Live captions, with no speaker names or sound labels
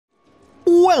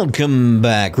Welcome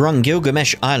back. We're on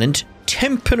Gilgamesh Island,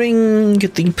 tempering the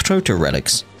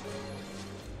Protorelics.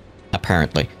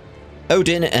 Apparently.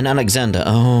 Odin and Alexander.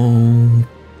 Oh,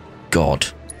 God.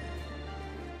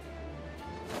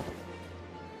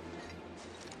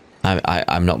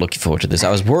 I'm not looking forward to this.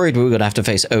 I was worried we were going to have to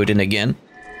face Odin again.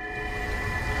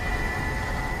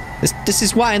 This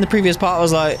is why in the previous part I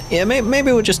was like, yeah,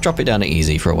 maybe we'll just drop it down to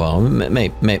easy for a while.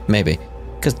 Maybe.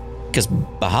 Because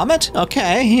Bahamut?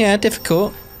 Okay, yeah,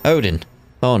 difficult. Odin.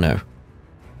 Oh, no.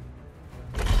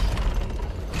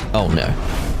 Oh, no.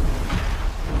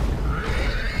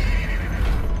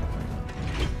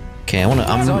 Okay, I want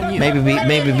to maybe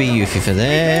be Yuffie for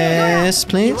this,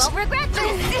 please.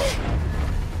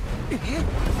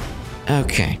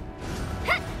 Okay.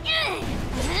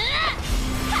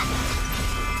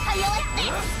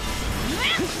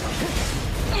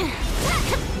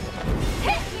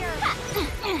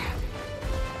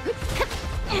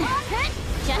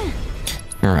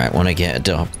 Alright, want to get a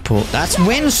doppel. That's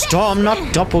Windstorm,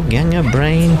 not doppelganger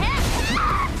brain.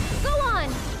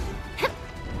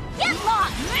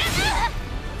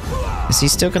 Is he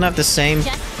still gonna have the same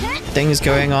things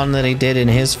going on that he did in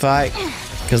his fight?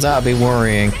 Because that would be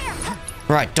worrying.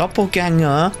 Right,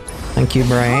 doppelganger. Thank you,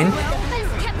 brain.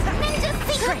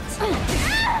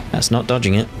 That's not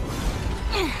dodging it.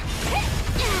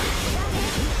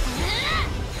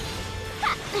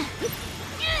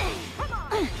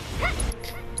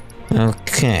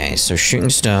 Okay, so shooting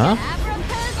star.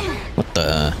 What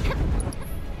the?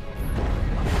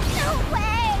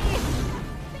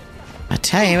 I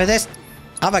tell you, with this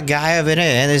other guy over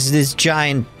there, there's this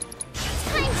giant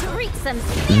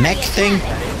mech thing.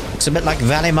 Looks a bit like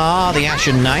Valimar, the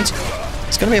Ashen Knight.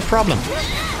 It's gonna be a problem.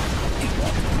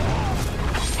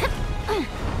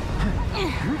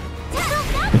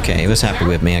 Okay, he was happy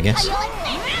with me, I guess.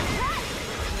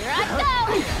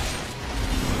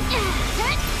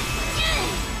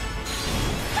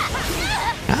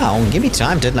 Oh, give me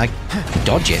time to, like,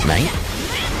 dodge it, mate.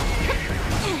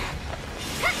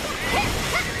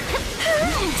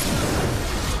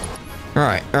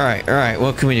 Alright.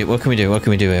 What can we do? What can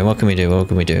we do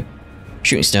here?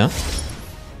 Shooting star.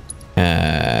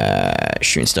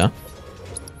 Shooting star.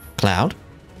 Cloud.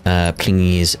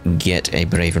 Please get a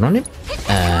braver on him.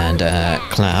 And,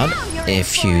 Cloud,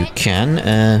 if you can,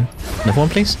 another one,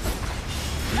 please.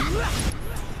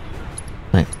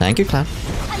 Thank you, Cloud.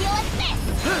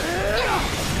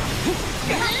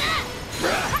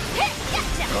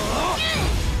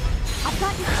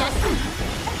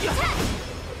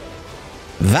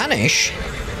 Vanish?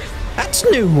 That's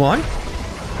a new one.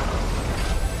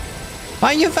 Why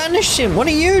are you vanishing? What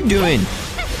are you doing?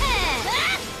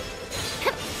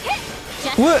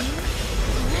 What?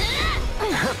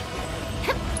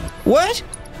 What?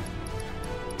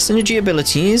 Synergy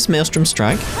abilities, Maelstrom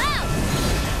Strike.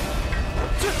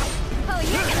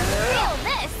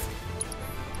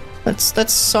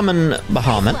 Let's summon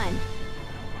Bahamut.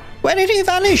 Where did he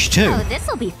vanish to? Oh,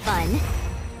 this'll be fun.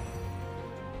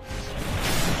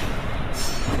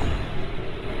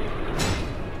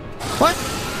 What?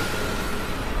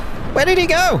 Where did he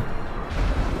go?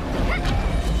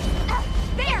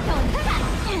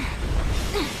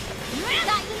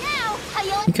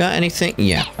 You got anything?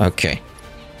 Yeah, okay.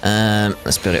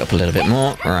 Let's build it up a little bit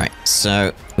more. Alright,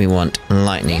 so we want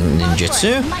Lightning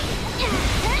Ninjutsu.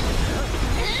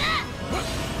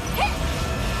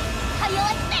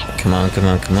 Come on.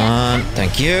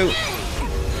 Thank you.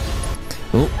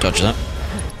 Oh, dodge that.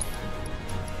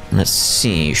 Let's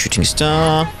see. Shooting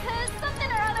star.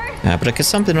 Abracadabra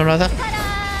something or other.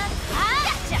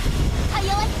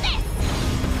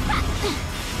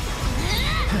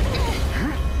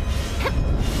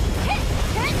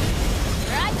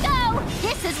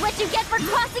 This is what you get for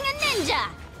crossing a ninja.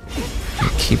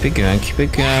 Keep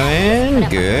it going.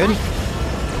 Good.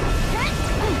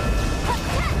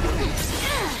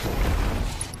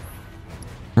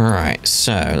 Alright,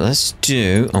 so let's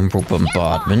do Umbral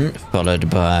Bombardment, followed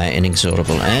by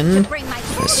Inexorable End.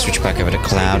 Let's switch back over to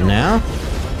Cloud now.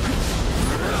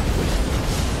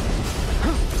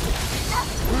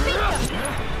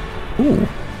 Ooh,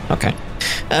 okay.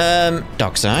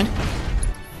 Dark Side.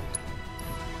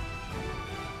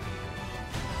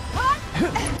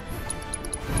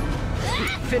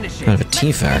 Kind of a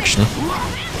Tifa, actually.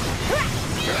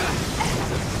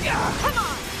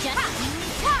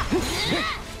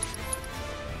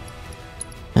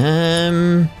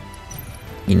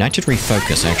 United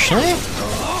Refocus, actually.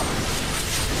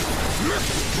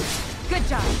 Good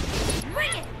job.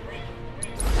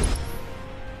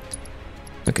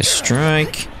 Focus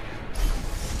Strike.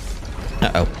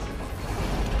 Uh-oh.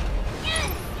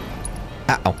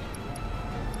 Uh-oh.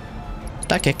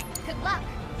 Die kick. Good luck.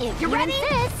 If you're ready.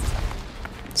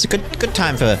 It's a good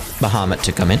time for Bahamut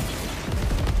to come in,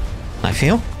 I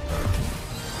feel.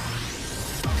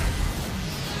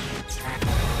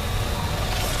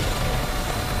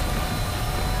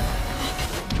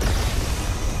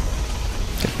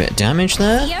 Get a bit of damage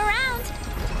there. See you around.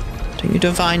 Do you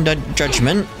divine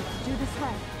judgment? Do this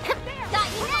way. Got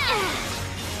you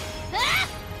now.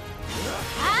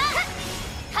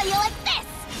 How you like this?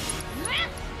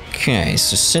 Okay,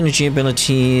 so synergy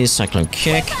abilities, cyclone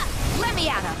kick. Let me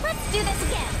at him. Let's do this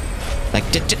again. Like,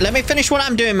 let me finish what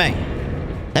I'm doing, mate.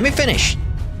 Let me finish.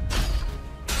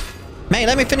 Mate,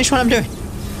 let me finish what I'm doing.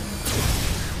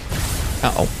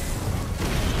 Uh-oh.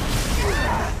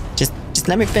 Just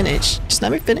let me finish. Just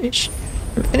let me finish.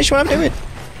 Let me finish what I'm doing.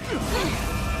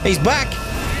 He's back.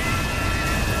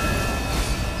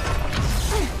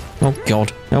 Oh,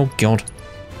 God. Oh, God.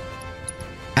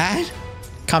 Ah.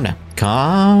 Calm down.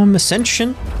 Calm.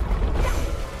 Ascension.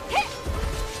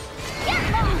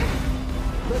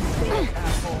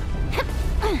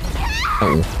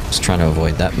 Oh, I was trying to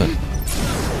avoid that, but...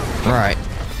 Alright.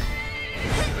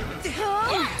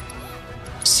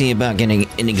 See about getting an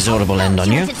inexorable end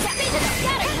on you.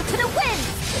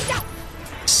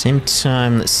 Same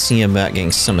time, let's see about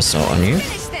getting somersault on you.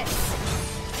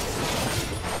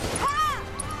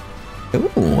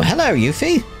 Ooh, hello,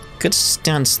 Yuffie. Good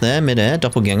stance there, mid-air,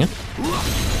 doppelganger.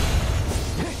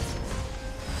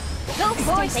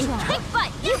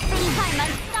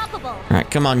 Alright,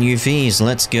 come on, UVs,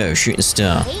 let's go. Shooting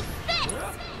star.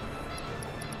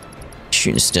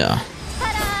 Shooting star.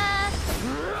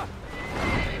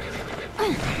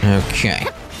 Okay.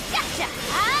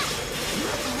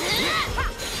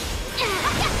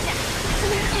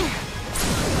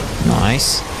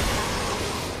 Nice.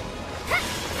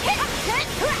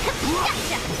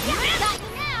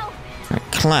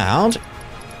 Right, Cloud.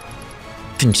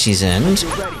 Finch's End.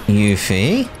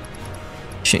 Yuffie.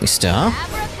 Shooting star.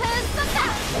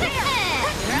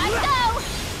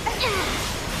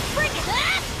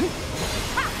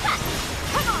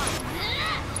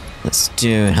 Let's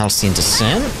do Halcyon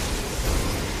Descent.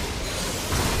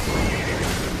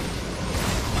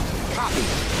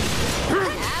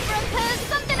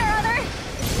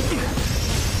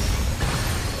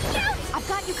 I've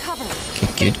got you covered.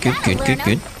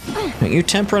 Good. Don't you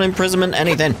temporal imprisonment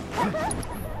anything.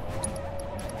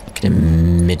 Look at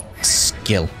him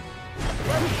mid-skill.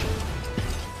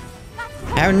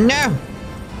 Oh no!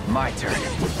 My turn.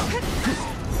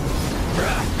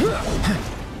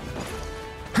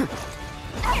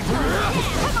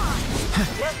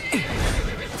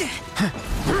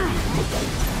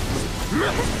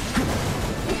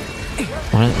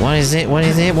 What is it? What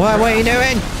is it? What are you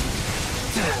doing?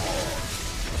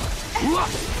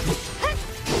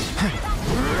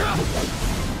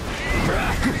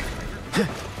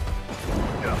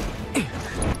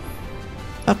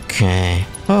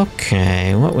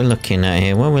 Okay, what we're looking at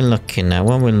here, what we're looking at.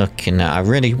 I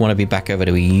really want to be back over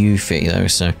to Yuffie though,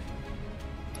 so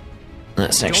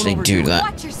let's actually do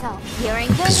that.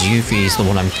 Because Yuffie is the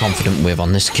one I'm confident with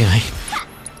on this guy.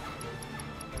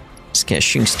 Let's get a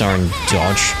shooting star and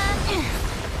dodge.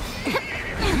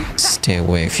 Stay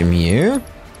away from you.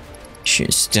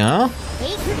 Shooting star.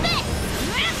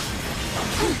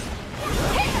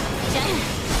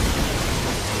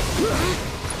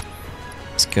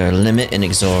 Let's go limit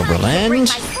inexorable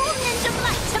end.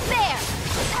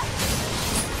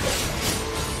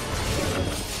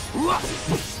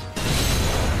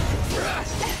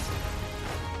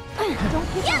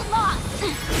 Get lost!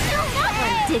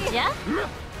 Did ya?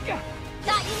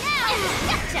 Got you now!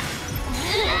 Gotcha!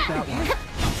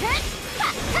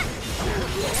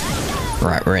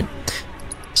 Right, we're in.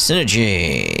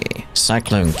 Synergy.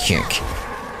 Cyclone kick.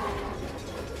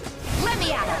 Let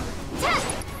me at him!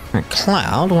 Right,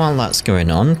 Cloud, while that's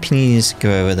going on, please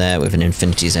go over there with an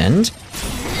Infinity's End.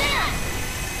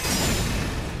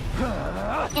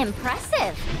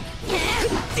 Impressive!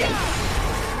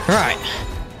 Right.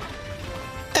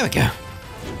 There we go.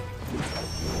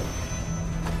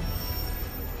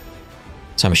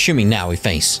 So I'm assuming now we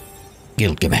face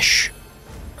Gilgamesh.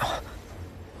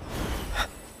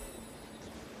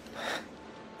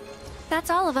 That's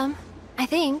all of them, I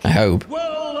think. I hope.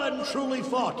 Well and truly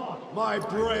fought, my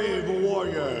brave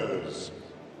warriors.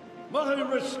 My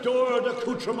restored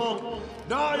accoutrement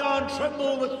nigh on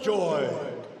tremble with joy.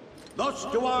 Thus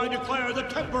do I declare the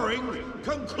tempering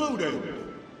concluded.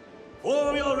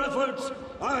 For your efforts,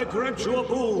 I grant you a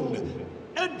boon.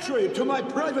 Entry to my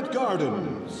private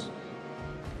gardens.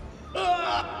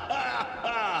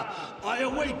 I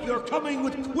await your coming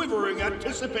with quivering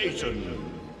anticipation.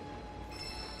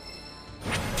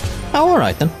 Oh,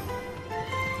 alright then.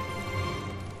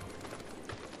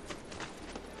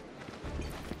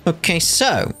 Okay,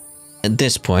 so, at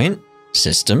this point,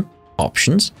 system,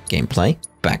 options, gameplay,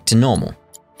 back to normal.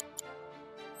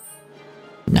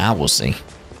 Now we'll see.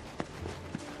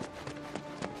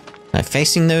 Like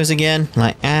facing those again,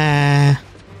 like,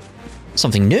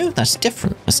 something new? That's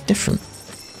different, that's different.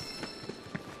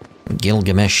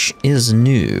 Gilgamesh is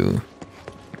new.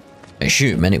 I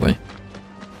assume, anyway.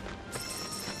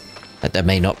 That there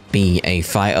may not be a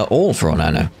fight at all for all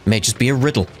I know. It may just be a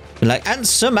riddle. Like,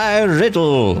 answer my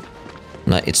riddle!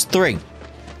 Like, it's 3.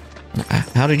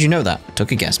 How did you know that?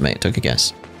 Took a guess, mate. Took a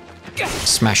guess.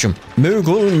 Smash them.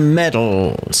 Moogle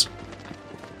medals!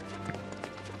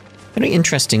 Very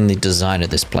interesting, the design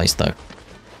of this place, though.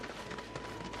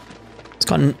 It's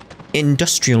got an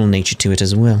industrial nature to it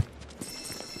as well.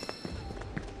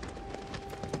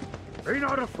 Be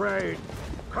not afraid.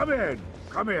 Come in.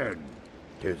 Come in.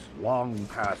 'Tis long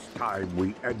past time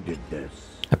we ended this.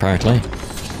 Apparently.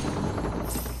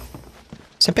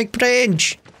 It's a big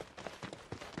bridge!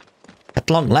 At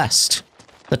long last,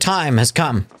 the time has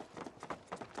come.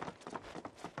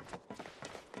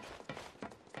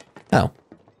 Oh.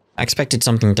 I expected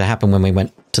something to happen when we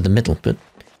went to the middle, but...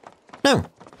 no.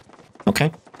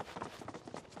 Okay.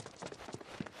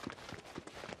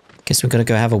 Guess we've got to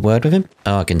go have a word with him?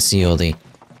 Oh, I can see all the...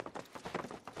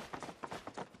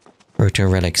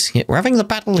 Protorelics here. We're having the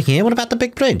battle here? What about the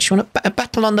big bridge? You want a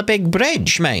battle on the big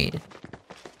bridge, mate?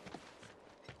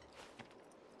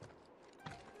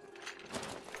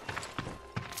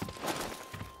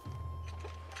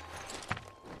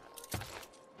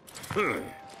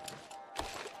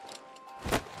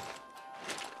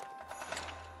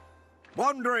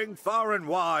 Wandering far and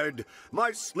wide,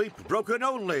 my sleep broken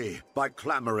only by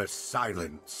clamorous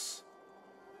silence.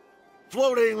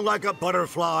 Floating like a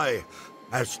butterfly,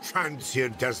 as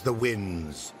transient as the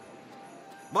winds.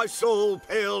 My soul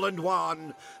pale and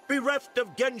wan, bereft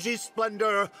of Genji's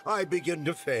splendor, I begin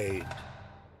to fade.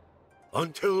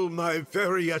 Until my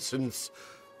very essence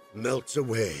melts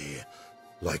away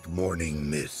like morning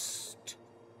mist.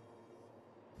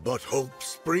 But hope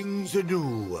springs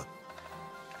anew.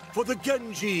 For the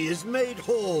Genji is made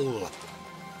whole,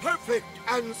 perfect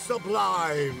and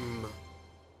sublime.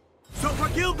 So for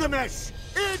Gilgamesh,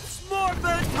 it's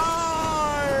morphin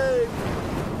time!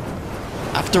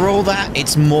 After all that,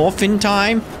 it's morphin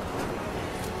time?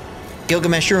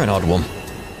 Gilgamesh, you're an odd one.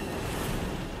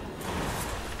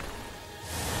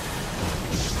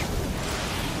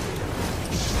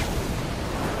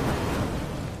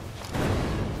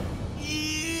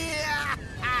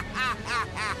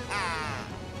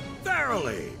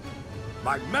 Verily,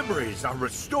 my memories are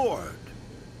restored.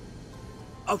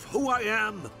 Of who I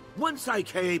am, whence I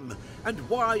came, and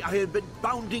why I have been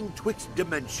bounding twixt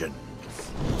dimensions.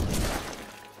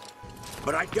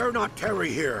 But I dare not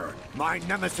tarry here. My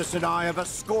nemesis and I have a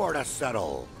score to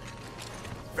settle.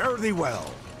 Fare thee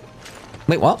well.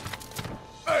 Wait, what?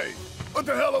 Hey, what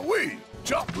the hell are we?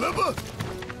 Chopped liver?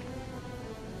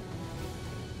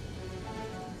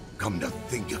 Come to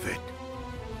think of it,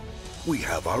 we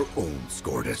have our own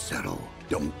score to settle,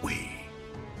 don't we?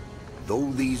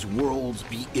 Though these worlds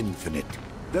be infinite,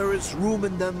 there is room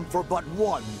in them for but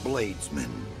one bladesman.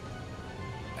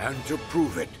 And to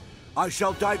prove it, I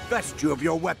shall divest you of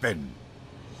your weapon.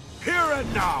 Here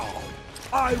and now,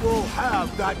 I will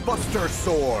have that Buster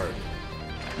Sword.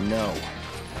 No.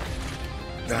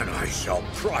 Then I shall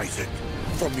prize it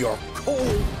from your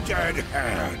cold, dead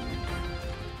hand.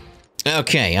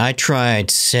 Okay, I tried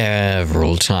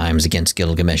several times against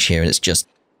Gilgamesh here, and it's just...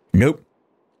 nope.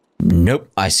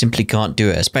 Nope, I simply can't do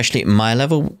it, especially at my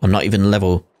level. I'm not even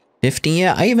level 50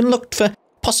 yet. I even looked for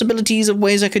possibilities of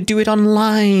ways I could do it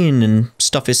online, and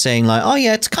stuff is saying like, oh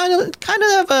yeah, it's kind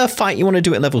of a fight you want to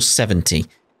do at level 70.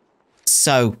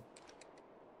 So,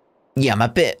 yeah, I'm a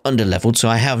bit under-leveled, so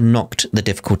I have knocked the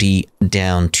difficulty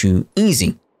down to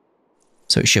easy.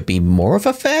 So it should be more of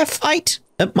a fair fight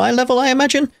at my level, I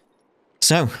imagine.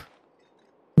 So,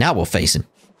 now we'll face him.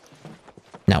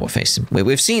 Now we'll face him.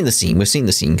 We've seen the scene. We've seen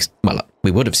the scene. Well, we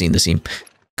would have seen the scene,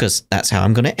 because that's how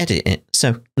I'm going to edit it.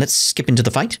 So, let's skip into the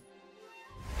fight.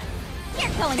 You're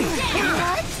going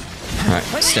down. Alright,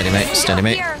 steady mate, steady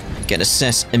mate. Get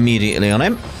assess immediately on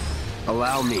him.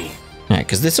 Allow me. Alright,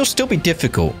 because this will still be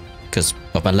difficult, because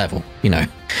of my level, you know.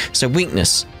 So,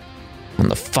 weakness. On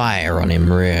the fire on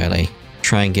him, really.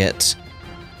 Try and get...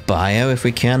 bio if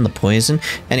we can, the poison.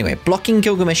 Anyway, blocking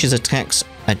Gilgamesh's attacks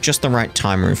at just the right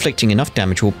time or inflicting enough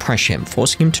damage will pressure him,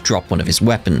 forcing him to drop one of his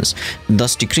weapons,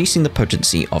 thus decreasing the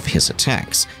potency of his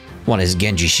attacks. While his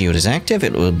Genji shield is active,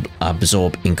 it will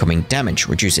absorb incoming damage,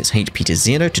 reduce its HP to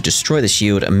 0 to destroy the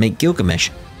shield, and make Gilgamesh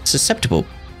susceptible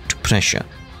to pressure.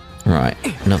 Right,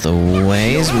 in other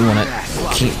ways, we want to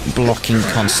keep blocking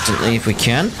constantly if we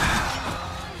can.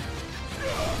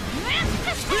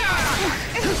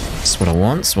 That's what I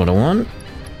want, that's what I want.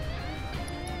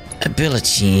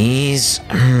 Abilities.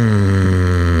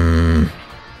 I'm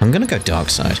gonna go dark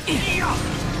side.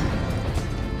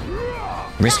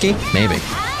 Risky? Maybe.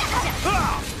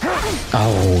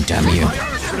 Oh, damn you.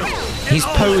 He's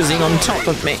posing on top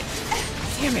of me.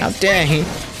 How dare he?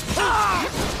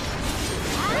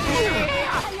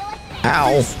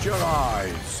 Ow. Feast your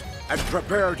eyes and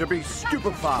prepare to be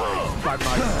stupefied by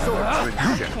my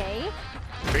swordsmanship. Okay.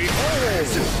 Behold!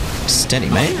 Steady,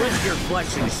 mate. Let your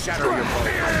flesh and shatter your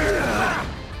bones.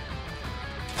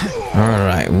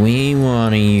 Alright, we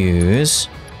want to use...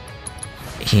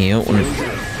 Heal.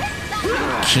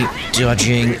 Keep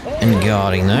dodging and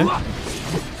guarding, though.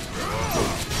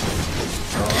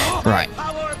 Right.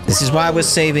 This is why I was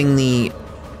saving the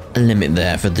limit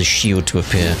there for the shield to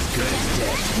appear. Is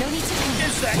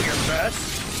that your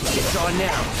best? It's on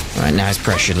now. Right, now he's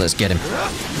pressured. Let's get him.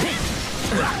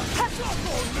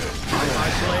 My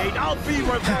blade, I'll be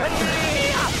revenged.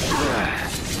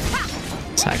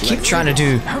 So I keep trying to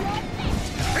do...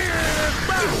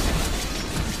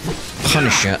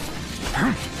 Punisher.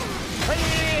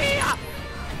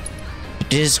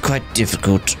 It is quite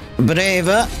difficult. But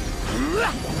Ava...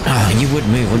 Oh, you would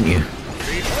move, wouldn't you?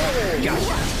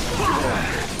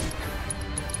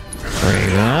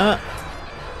 Ava...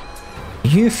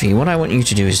 Yuffie, what I want you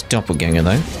to do is doppelganger,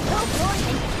 though.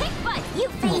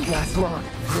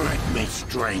 Grant me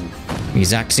strength.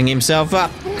 He's axing himself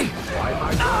up.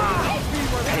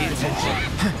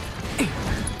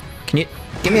 Can you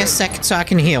give me a second so I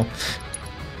can heal?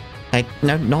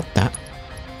 No, not that.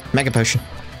 Mega potion.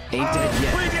 Ain't dead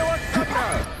yet.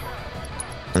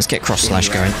 Let's get cross slash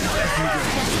going.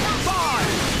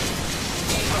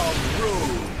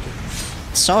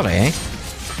 Sorry, eh?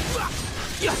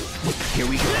 Here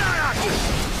we go.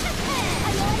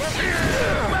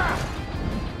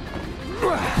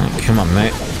 Oh, come on,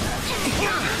 mate.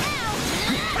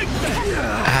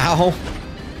 Ow.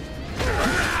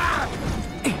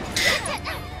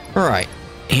 Alright,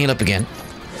 heal up again.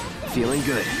 Feeling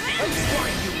good.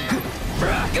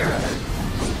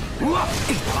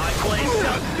 I claim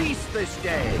to feast this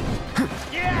day.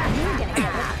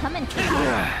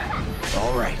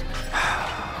 All right.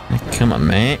 Come on,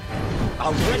 mate.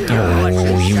 Oh,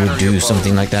 you would do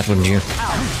something like that, wouldn't you?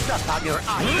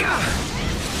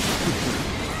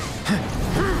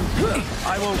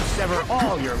 I won't sever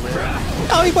all your limbs.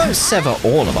 Oh, he won't sever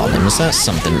all of our limbs. That's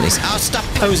something at least. Oh, stop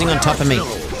posing on top of me.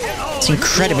 It's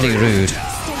incredibly rude.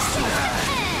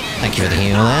 Thank you for the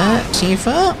heal there,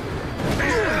 Tifa.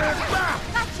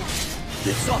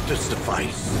 This ought to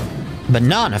suffice.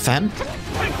 Banana fan.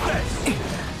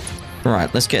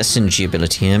 Right, let's get a synergy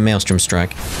ability here. Maelstrom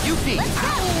Strike. Yuffie.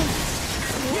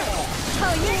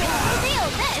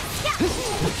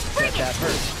 That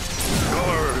hurt.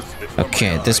 Okay,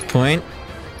 at this point,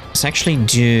 let's actually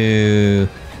do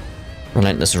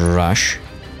Relentless Rush.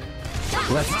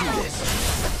 Let's do this.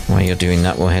 While you're doing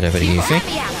that, we'll head over to Yuffie.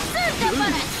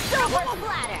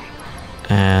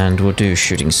 And we'll do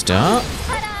Shooting Star.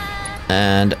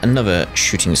 And another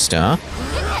Shooting Star.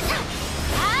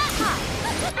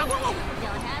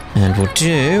 And we'll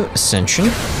do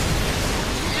Ascension.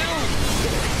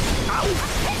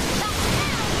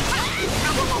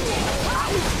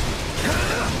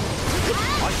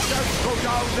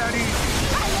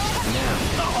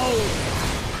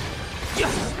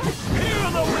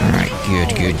 Alright,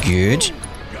 good, good, good.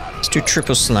 Let's do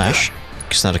Triple Slash,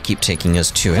 because that'll keep taking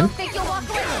us to him.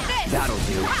 That'll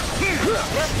do.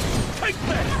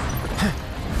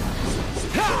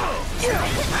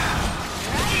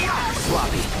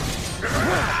 Sloppy.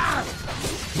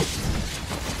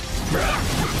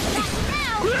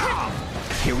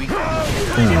 Here we go.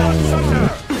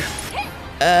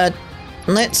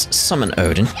 Let's summon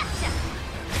Odin.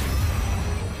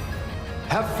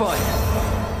 Have fun.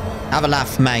 Have a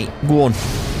laugh, mate. Go on.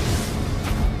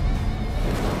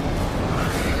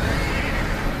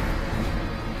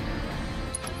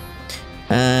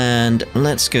 And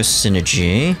let's go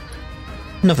Synergy.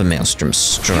 Another Maelstrom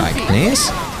Strike, please.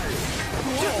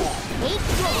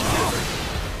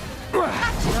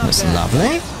 That's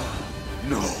lovely.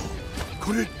 No.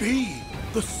 Could it be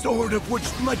the sword of which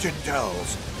legend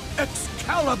tells?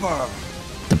 Excalibur!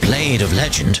 The Blade of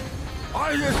Legend.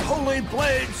 By this holy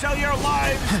blade shall your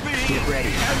lives be Get ready.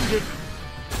 ended.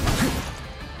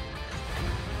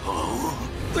 Oh,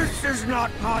 This is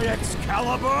not my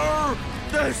Excalibur!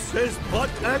 This is but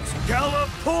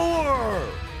Excalibur!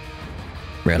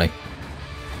 Really?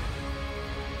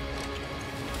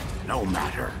 No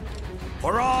matter.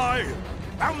 For I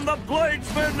am the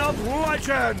Bladesman of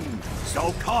Legend!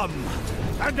 So come,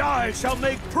 and I shall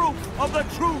make proof of the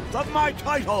truth of my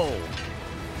title!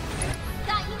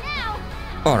 Got you now.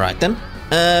 Alright then.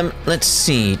 Let's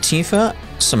see. Tifa,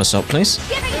 somersault, please.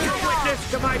 Giving you Bear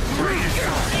witness to my greatness!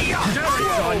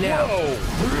 It's on now.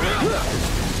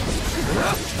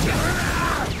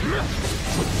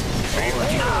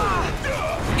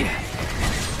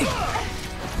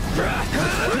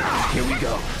 Here we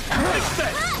go.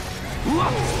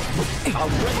 I'll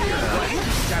break your leg,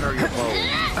 shatter your bones.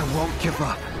 I won't give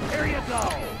up. Here you go!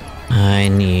 I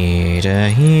need a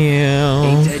heal.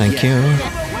 Ain't dead Thank yet. you.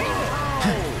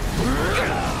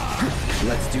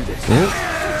 Let's do this.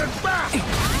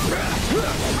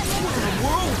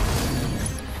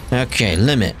 Okay,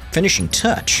 limit. Finishing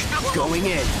touch. Going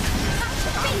in.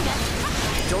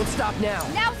 Don't stop now.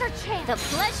 Now's our chance. The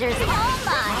pleasure's all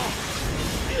mine.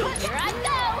 Here I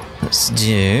go. Let's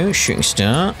do shooting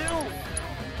star.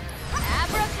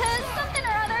 Abraca something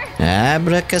or other.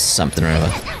 Abraca something or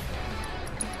other.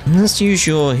 Let's use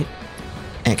your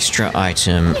extra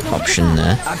item option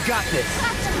there. I've got this.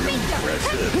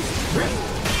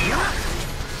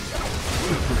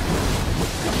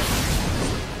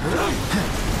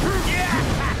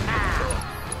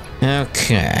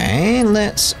 Okay,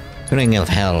 let's Ring of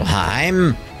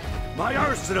Helheim. My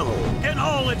arsenal in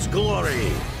all its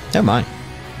glory! Don't mind.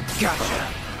 Gotcha.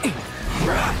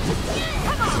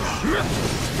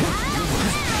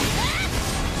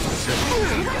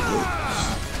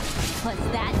 Was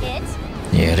that it?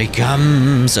 Here he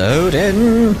comes,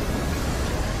 Odin.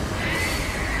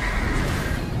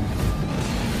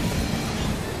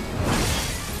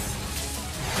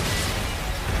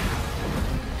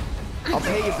 I'll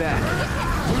pay you back.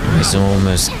 He's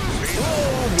almost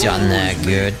done that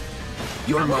good.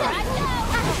 You're mine.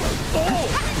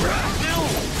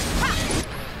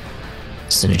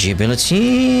 Synergy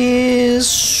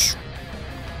abilities.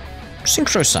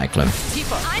 Synchro Cyclone.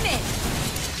 I'm in.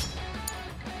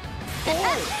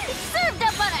 Served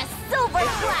up on a silver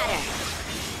platter.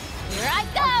 Here I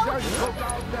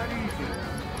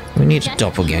go. We need a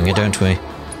doppelganger, don't we?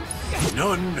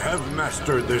 None have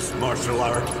mastered this martial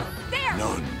art. There.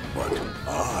 None but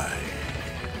I.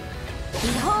 He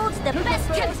holds the best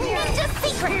kept ninja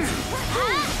secrets.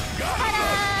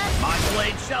 Ta-da! My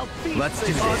blade shall feast Let's do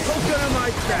this this. token of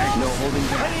my thanks. No holding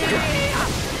back.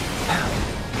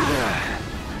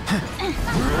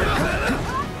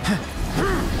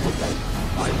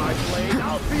 By my blade,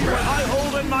 I'll be what I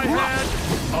hold in my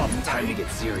hand. Time to get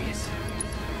serious.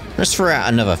 Let's throw out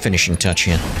another finishing touch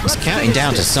here. It's counting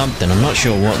down to something. I'm not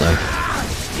sure what though.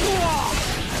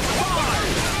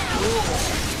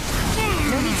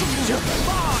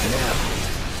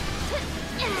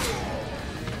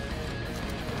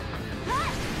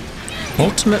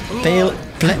 Ultimate fail.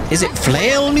 Is it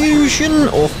flail illusion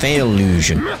or fail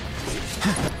illusion?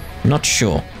 Not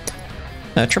sure.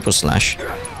 Triple slash.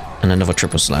 And another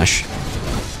triple slash.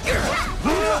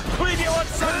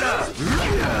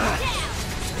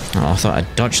 Oh, I thought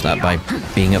I'd dodge that by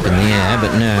being up in the air,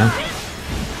 but no.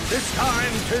 This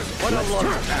time 'tis but a look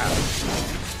past.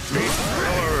 These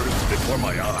flowers before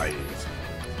my eyes.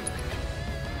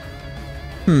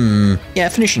 Yeah,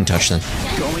 finishing touch then.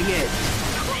 Going in.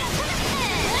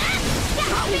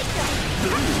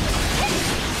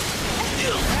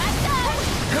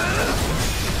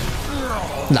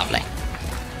 Lovely.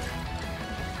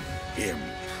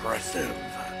 Impressive.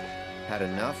 Had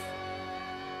enough?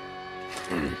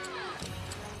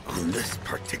 On this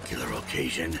particular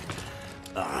occasion,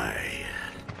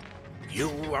 you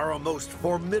are a most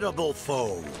formidable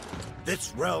foe.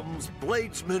 This realm's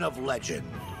Bladesman of Legend.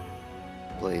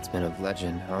 Bladesman of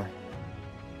Legend, huh?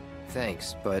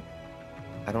 Thanks, but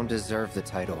I don't deserve the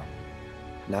title.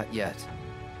 Not yet.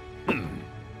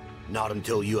 Not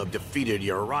until you have defeated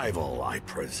your rival, I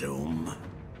presume.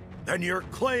 Then your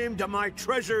claim to my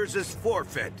treasures is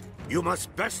forfeit. You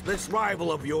must best this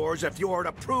rival of yours if you are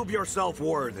to prove yourself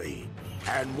worthy.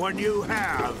 And when you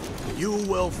have, you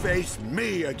will face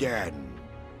me again.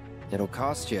 It'll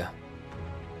cost you.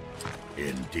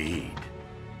 Indeed.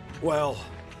 Well,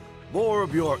 more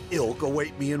of your ilk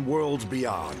await me in worlds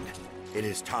beyond. It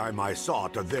is time I saw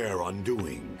to their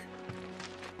undoing.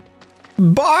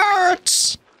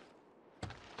 Bart!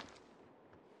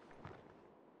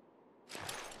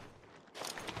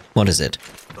 What is it?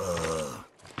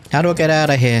 How do I get out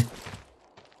of here?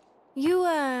 You,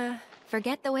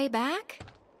 forget the way back?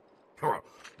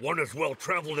 One as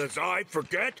well-traveled as I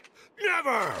forget?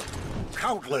 Never!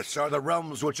 Countless are the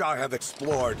realms which I have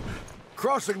explored.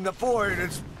 Crossing the void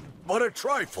is but a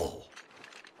trifle.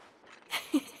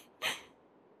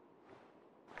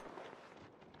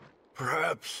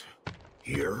 Perhaps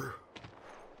here?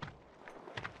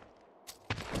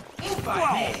 If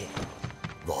I may,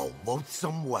 The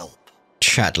loathsome whelp.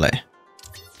 Chadley.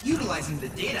 utilizing the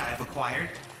data I've acquired,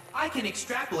 I can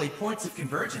extrapolate points of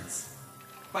convergence.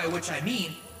 By which I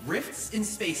mean rifts in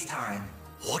space-time.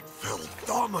 What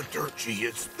thaumaturgy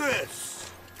is this?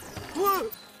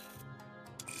 What?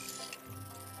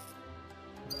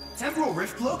 Temporal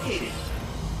rift located.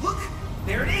 Look,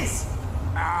 there it is.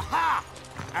 Aha!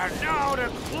 And now to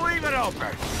cleave it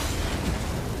open!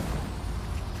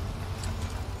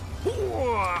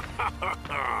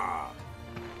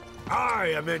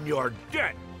 I am in your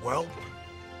debt, whelp.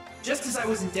 Just as I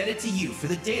was indebted to you for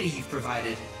the data you've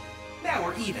provided. Now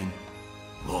we're even.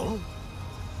 Huh?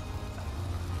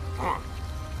 Huh.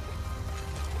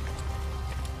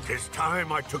 'Tis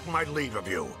time I took my leave of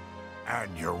you,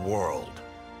 and your world.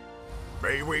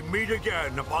 May we meet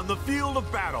again upon the field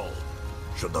of battle,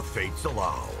 should the fates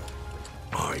allow.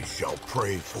 I shall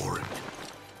pray for it.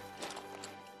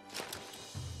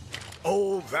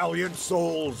 O valiant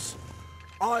souls,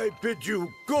 I bid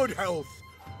you good health,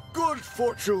 good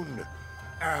fortune,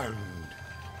 and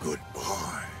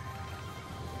goodbye.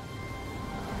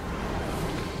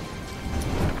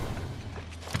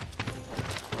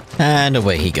 And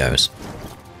away he goes.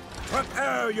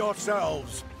 Prepare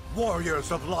yourselves,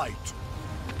 warriors of light.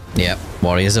 Yep,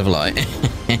 Warriors of Light.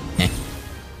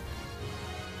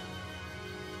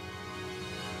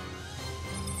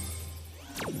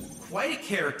 Quite a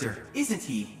character, isn't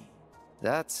he?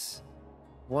 That's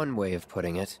one way of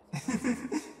putting it.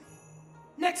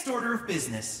 Next order of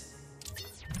business.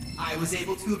 I was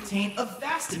able to obtain a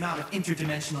vast amount of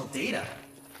interdimensional data,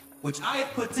 which I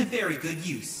have put to very good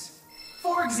use.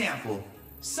 For example,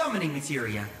 summoning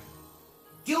materia.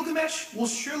 Gilgamesh will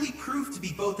surely prove to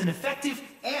be both an effective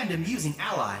and amusing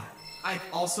ally. I've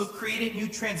also created new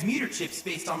transmuter chips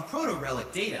based on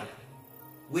Protorelic data.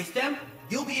 With them,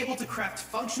 you'll be able to craft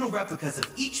functional replicas of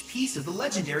each piece of the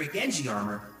legendary Genji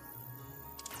armor.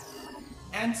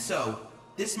 And so,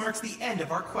 this marks the end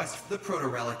of our quest for the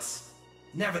Protorelics.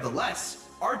 Nevertheless,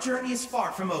 our journey is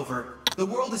far from over. The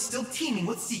world is still teeming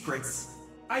with secrets.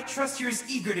 I trust you're as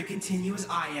eager to continue as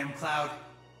I am, Cloud.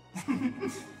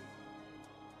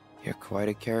 You're quite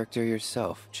a character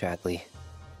yourself, Chadley.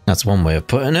 That's one way of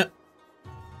putting it.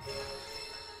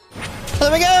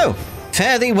 There we go!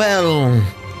 Fare thee well,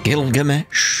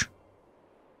 Gilgamesh.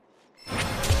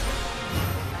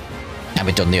 And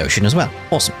we've done the ocean as well.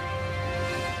 Awesome.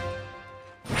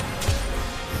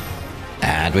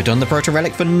 And we've done the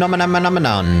Protorelic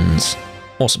phenomenons.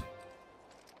 Awesome.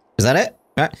 Is that it?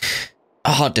 Right.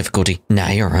 A hard difficulty. Nah,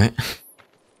 you're alright.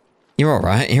 You're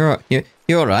alright. You're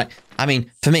alright. I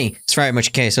mean, for me, it's very much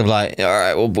a case of like,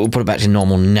 alright, we'll put it back to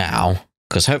normal now.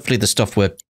 Because hopefully the stuff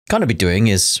we're going to be doing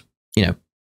is, you know,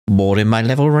 more in my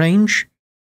level range.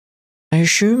 I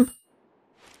assume?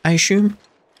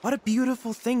 What a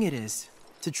beautiful thing it is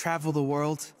to travel the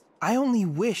world. I only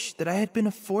wish that I had been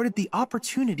afforded the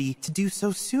opportunity to do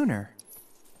so sooner.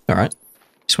 Alright.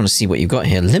 Just want to see what you've got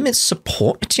here. Limit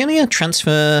support material.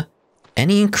 Transfer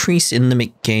any increase in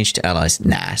limit gauge to allies.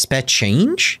 Nah, spare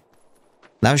change?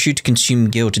 Allows you to consume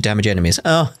gil to damage enemies.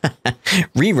 Oh,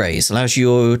 re-raise. Allows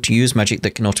you to use magic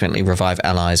that can ultimately revive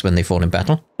allies when they fall in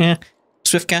battle. Yeah.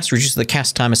 Swift cast reduces the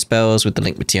cast time of spells with the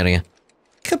link materia.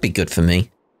 Could be good for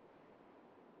me.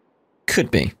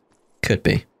 Could be.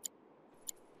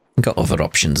 We got other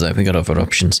options though. We got other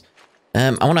options. I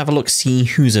want to have a look, see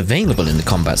who's available in the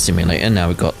combat simulator. Now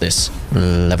we've got this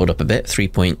leveled up a bit.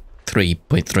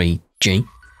 3.3.3G.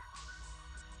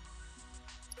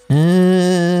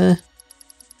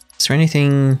 Is there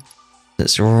anything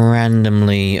that's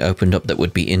randomly opened up that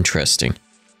would be interesting?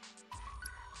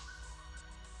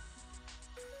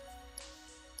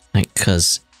 Like,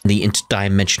 because the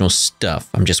interdimensional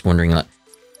stuff, I'm just wondering,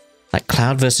 like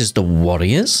Cloud versus the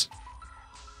Warriors?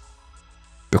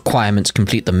 Requirements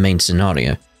complete the main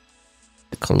scenario.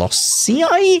 The Colossi?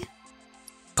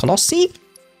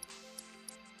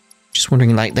 Just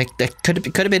wondering, like, there could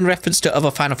have been reference to other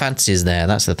Final Fantasies there.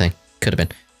 That's the thing. Could have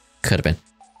been.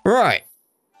 Right.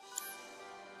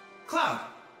 Cloud,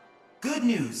 good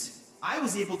news. I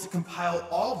was able to compile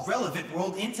all relevant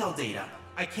world intel data.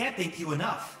 I can't thank you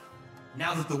enough.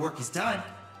 Now that the work is done,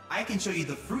 I can show you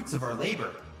the fruits of our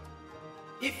labor.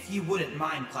 If you wouldn't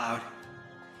mind, Cloud.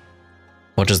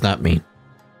 What does that mean?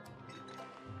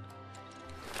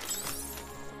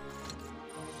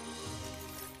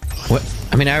 What?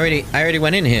 I mean, I already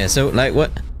went in here, so, like,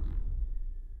 what?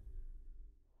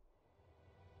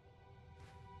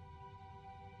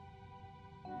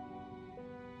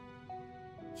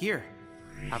 Here,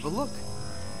 have a look.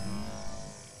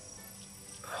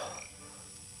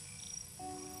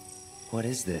 What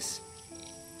is this?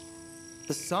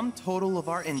 The sum total of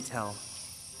our intel.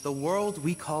 The world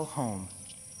we call home.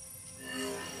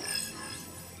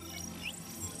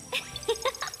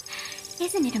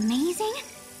 Isn't it amazing?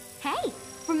 Hey,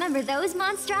 remember those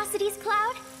monstrosities,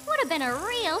 Cloud? Would have been a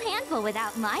real handful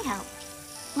without my help.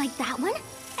 Like that one,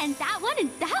 and that one,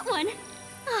 and that one.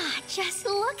 Ah, just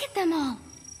look at them all.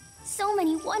 So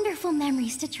many wonderful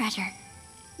memories to treasure.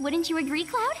 Wouldn't you agree,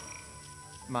 Cloud?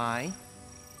 Mai,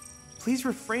 please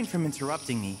refrain from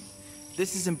interrupting me.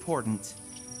 This is important.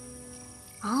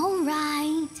 All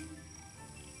right.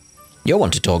 You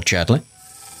want to talk, Chadley?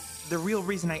 The real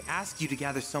reason I asked you to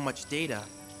gather so much data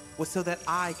was so that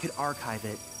I could archive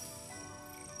it.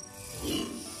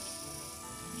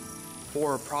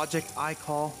 For a project I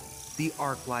call the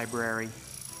Ark Library.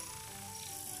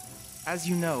 As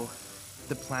you know,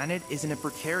 the planet is in a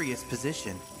precarious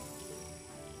position.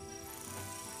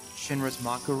 Shinra's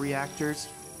Mako reactors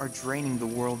are draining the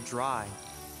world dry.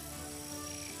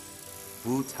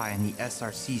 Wutai and the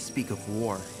SRC speak of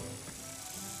war.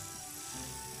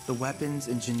 The weapons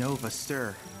in Genova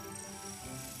stir.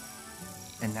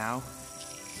 And now,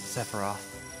 Sephiroth.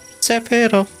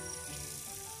 Sephiroth.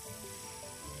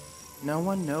 No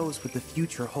one knows what the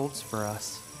future holds for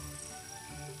us.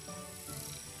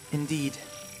 Indeed,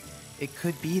 it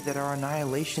could be that our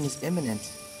annihilation is imminent.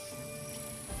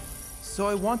 So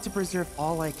I want to preserve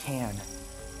all I can.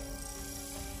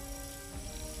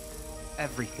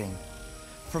 Everything.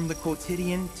 From the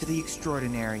quotidian to the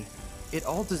extraordinary. It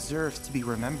all deserves to be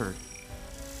remembered.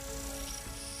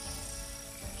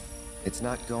 It's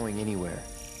not going anywhere.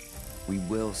 We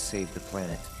will save the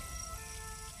planet.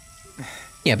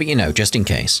 Yeah, but you know, just in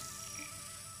case.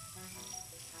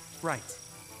 Right.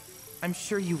 I'm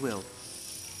sure you will.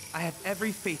 I have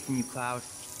every faith in you, Cloud.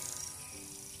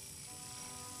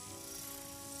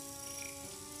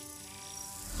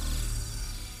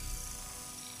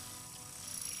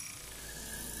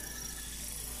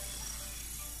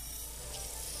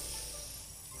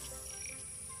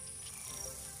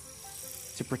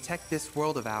 To protect this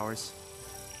world of ours,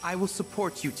 I will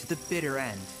support you to the bitter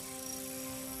end.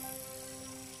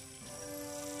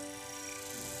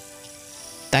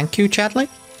 Thank you, Chadley.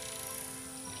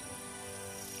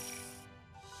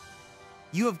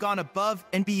 You have gone above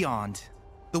and beyond.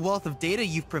 The wealth of data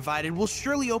you've provided will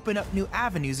surely open up new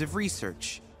avenues of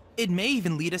research. It may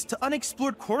even lead us to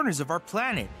unexplored corners of our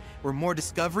planet, where more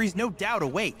discoveries no doubt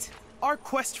await. Our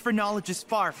quest for knowledge is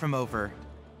far from over.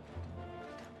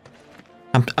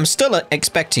 I'm still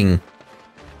expecting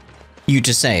you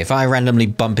to say, if I randomly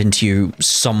bump into you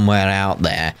somewhere out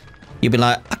there, you'd be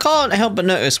like, I can't help but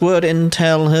notice word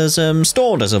Intel has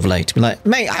stalled as of late. Be like,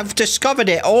 mate, I've discovered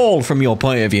it all from your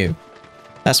point of view.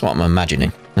 That's what I'm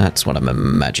imagining. That's what I'm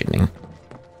imagining.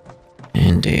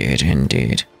 Indeed,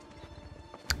 indeed.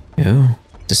 Oh,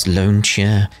 this lone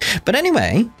chair. But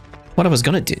anyway, what I was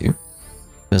going to do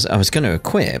was I was going to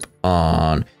equip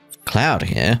on Cloud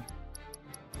here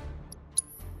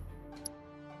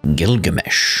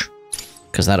Gilgamesh,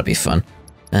 because that'll be fun.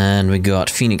 And we got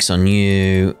Phoenix on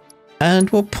you, and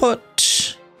we'll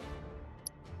put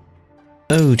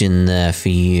Odin there for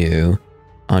you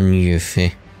on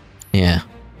Yuffie. Yeah,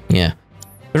 yeah.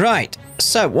 Right,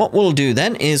 so what we'll do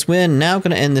then is we're now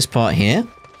going to end this part here,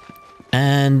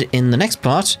 and in the next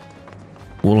part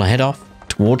we'll head off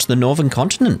towards the northern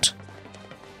continent.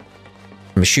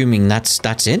 I'm assuming that's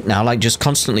it now, like just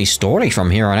constantly story from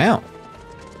here on out.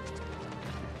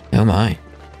 Oh my.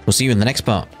 We'll see you in the next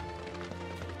part.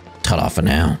 Ta-da for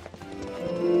now.